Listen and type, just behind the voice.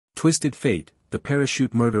Twisted Fate, the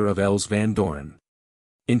parachute murder of Els Van Doren.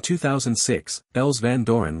 In 2006, Els Van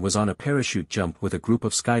Doren was on a parachute jump with a group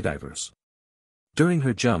of skydivers. During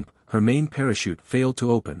her jump, her main parachute failed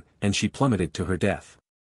to open, and she plummeted to her death.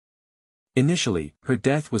 Initially, her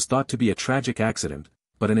death was thought to be a tragic accident,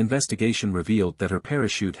 but an investigation revealed that her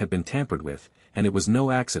parachute had been tampered with, and it was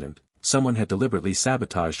no accident, someone had deliberately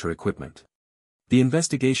sabotaged her equipment. The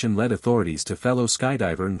investigation led authorities to fellow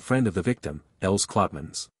skydiver and friend of the victim, Els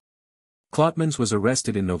Clottemans. Clottemans was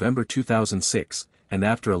arrested in November 2006, and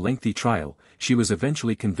after a lengthy trial, she was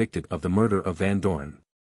eventually convicted of the murder of Van Doren.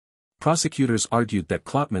 Prosecutors argued that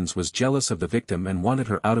Clottemans was jealous of the victim and wanted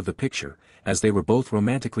her out of the picture, as they were both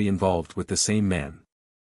romantically involved with the same man.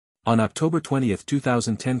 On October 20,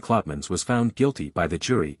 2010, Clottemans was found guilty by the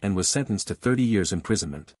jury and was sentenced to 30 years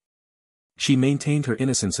imprisonment. She maintained her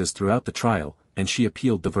innocence throughout the trial, and she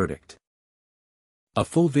appealed the verdict. A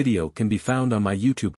full video can be found on my YouTube